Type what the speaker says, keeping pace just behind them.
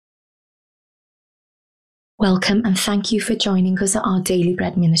Welcome and thank you for joining us at our Daily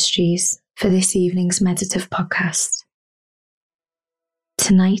Bread Ministries for this evening's meditative podcast.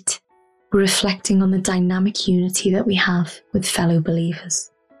 Tonight, we're reflecting on the dynamic unity that we have with fellow believers.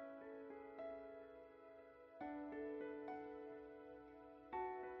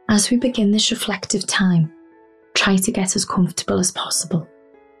 As we begin this reflective time, try to get as comfortable as possible.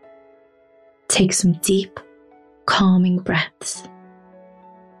 Take some deep, calming breaths.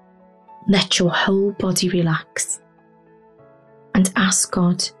 Let your whole body relax and ask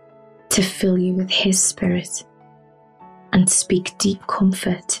God to fill you with His Spirit and speak deep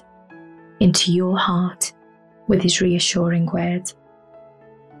comfort into your heart with His reassuring word.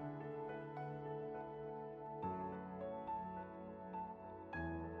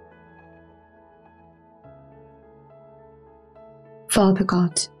 Father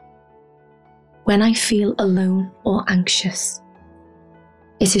God, when I feel alone or anxious,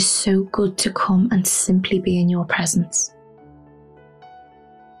 it is so good to come and simply be in your presence.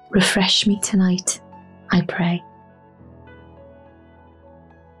 Refresh me tonight, I pray.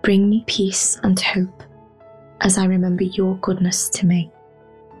 Bring me peace and hope as I remember your goodness to me.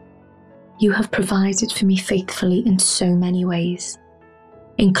 You have provided for me faithfully in so many ways,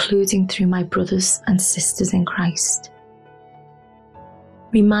 including through my brothers and sisters in Christ.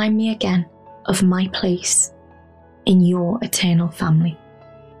 Remind me again of my place in your eternal family.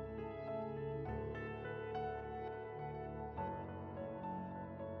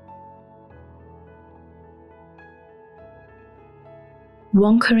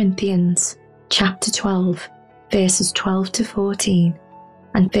 (1 Corinthians chapter 12, verses 12 to 14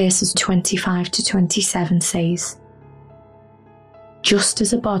 and verses 25 to 27 says, "Just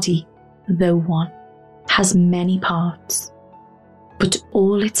as a body, though one, has many parts, but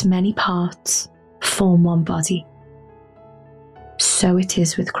all its many parts form one body, so it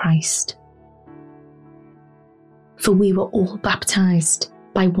is with Christ. For we were all baptized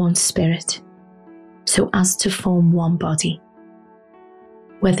by one Spirit, so as to form one body,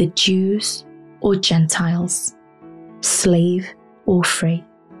 whether Jews or Gentiles, slave or free,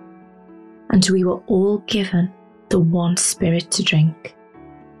 and we were all given the one Spirit to drink.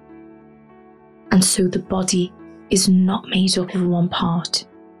 And so the body is not made up of one part,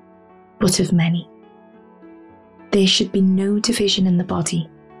 but of many. There should be no division in the body,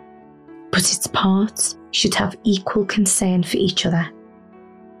 but its parts should have equal concern for each other.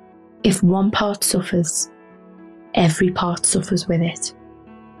 If one part suffers, every part suffers with it.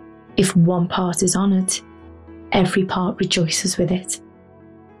 If one part is honoured, every part rejoices with it.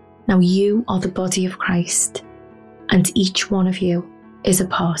 Now you are the body of Christ, and each one of you is a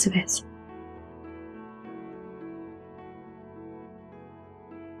part of it."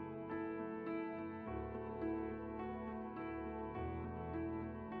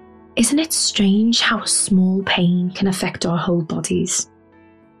 Isn't it strange how a small pain can affect our whole bodies?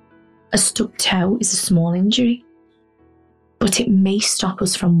 A stubbed toe is a small injury, but it may stop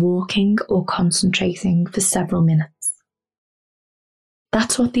us from walking or concentrating for several minutes.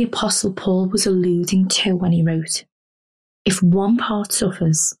 That's what the Apostle Paul was alluding to when he wrote, "If one part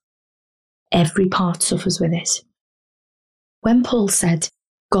suffers, every part suffers with it." When Paul said,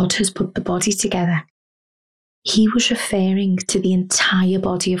 "God has put the body together," he was referring to the entire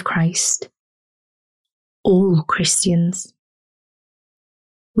body of Christ, all Christians.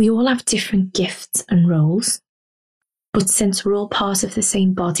 We all have different gifts and roles, but since we're all part of the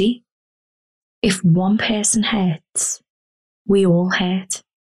same body, if one person hurts, we all hurt.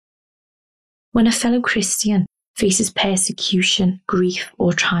 When a fellow Christian faces persecution, grief,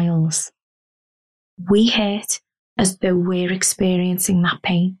 or trials, we hurt as though we're experiencing that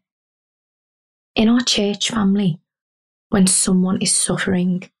pain. In our church family, when someone is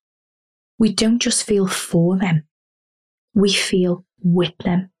suffering, we don't just feel for them, we feel with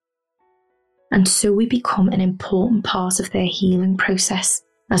them. And so we become an important part of their healing process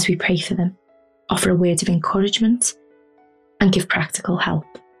as we pray for them, offer a word of encouragement, and give practical help.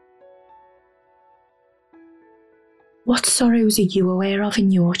 What sorrows are you aware of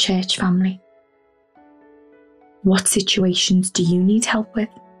in your church family? What situations do you need help with?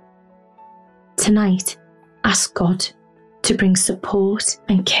 Tonight, ask God to bring support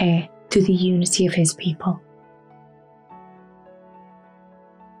and care to the unity of His people.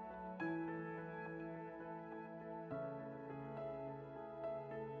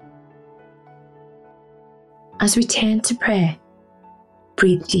 As we turn to prayer,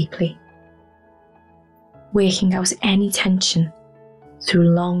 breathe deeply, working out any tension through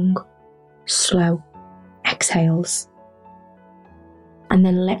long, slow exhales. And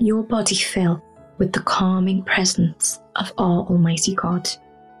then let your body fill with the calming presence of our Almighty God.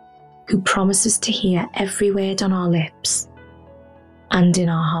 who promises to hear every word on our lips and in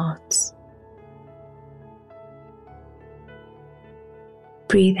our hearts.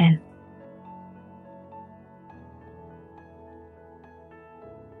 Breathe in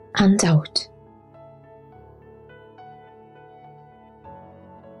and out.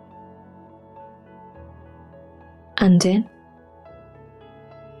 And in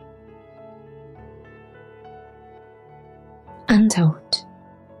and out.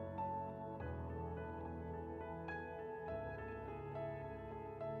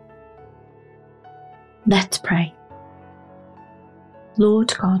 Let's pray.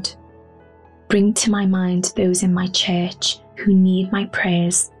 Lord God, bring to my mind those in my church who need my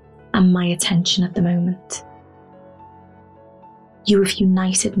prayers and my attention at the moment. You have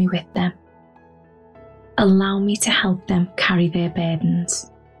united me with them. Allow me to help them carry their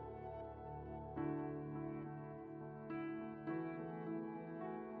burdens.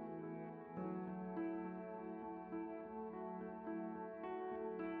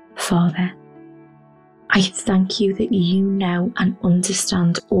 Father, I thank you that you know and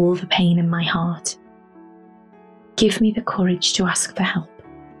understand all the pain in my heart. Give me the courage to ask for help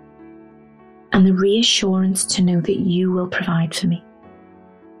and the reassurance to know that you will provide for me.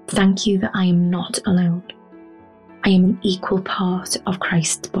 Thank you that I am not alone. I am an equal part of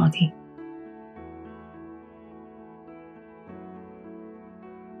Christ's body.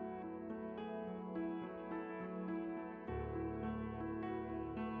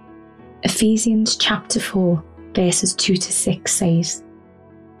 Ephesians chapter 4 verses 2 to 6 says,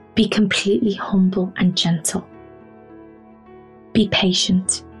 "Be completely humble and gentle. Be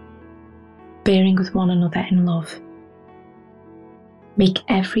patient, bearing with one another in love. Make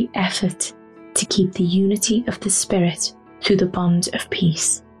every effort to keep the unity of the Spirit through the bond of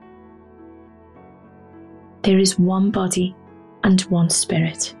peace. There is one body and one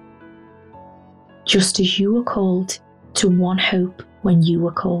Spirit, just as you were called to one hope when you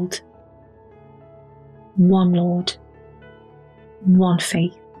were called. One Lord, one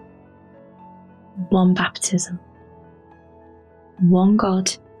faith, one baptism, one God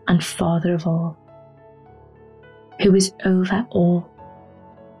and Father of all, who is over all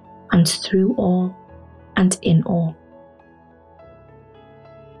and through all and in all."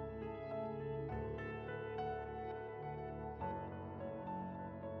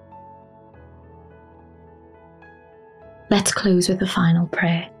 Let's close with a final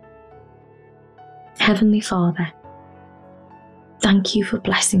prayer. Heavenly Father, thank you for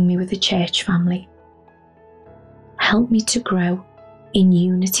blessing me with a church family. Help me to grow in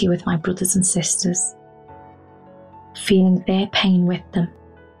unity with my brothers and sisters, feeling their pain with them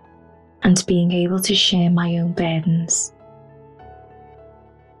and being able to share my own burdens.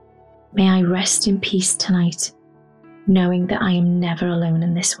 May I rest in peace tonight, knowing that I am never alone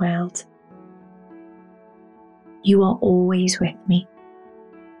in this world. You are always with me,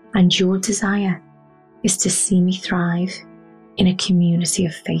 and your desire is to see me thrive in a community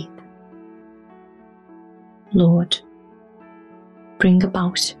of faith. Lord, bring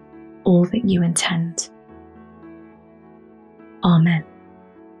about all that you intend. Amen.